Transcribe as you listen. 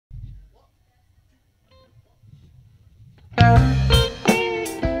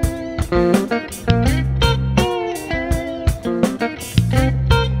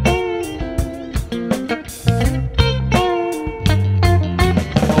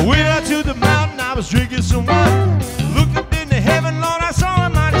Drinking some wine, looked up into heaven, Lord, I saw a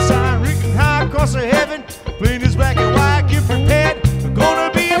mighty sign, reaching high across the heaven, plane is black and white, get prepared, we're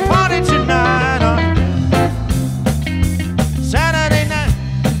gonna be a party tonight on Saturday night.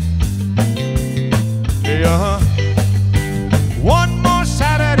 Yeah, one more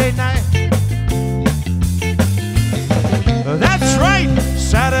Saturday night. That's right,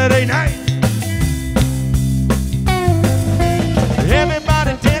 Saturday night.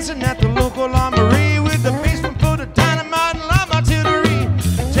 Everybody dancing at the local armory with the basement full of dynamite and love artillery.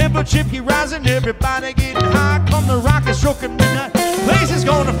 Temperature keep rising, everybody getting high. Come the rocket stroking midnight, place is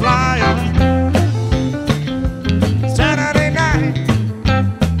gonna fly on Saturday night.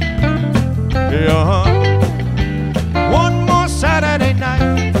 Yeah, one more Saturday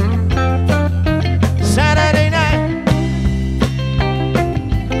night. Saturday night.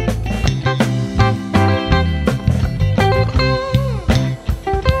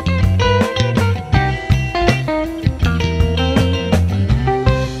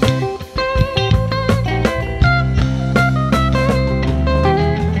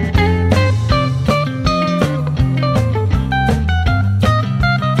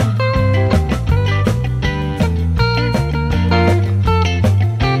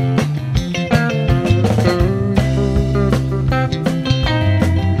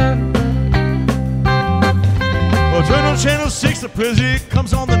 Channel 6, the president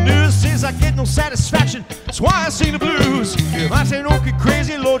comes on the news, says I get no satisfaction, that's why I sing the blues. If I say don't get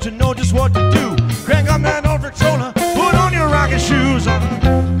crazy, Lord, you know just what to do. Crank on that old controller, put on your rocking shoes on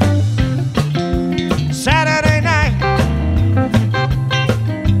Saturday night.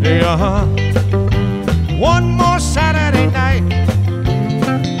 Yeah, one more Saturday night.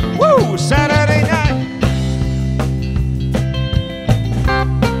 Woo, Saturday night.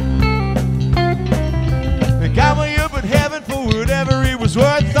 Got me up in heaven for whatever it was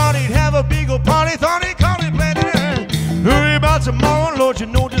worth. Thought he'd have a big old party, thought he'd call it planet Earth. Hurry about tomorrow, Lord, you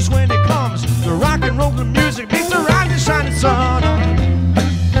know just when it comes. The rock and roll, the music meets the rising shining sun on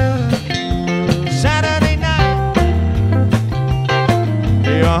Saturday night.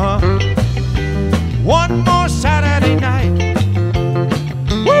 Yeah, one more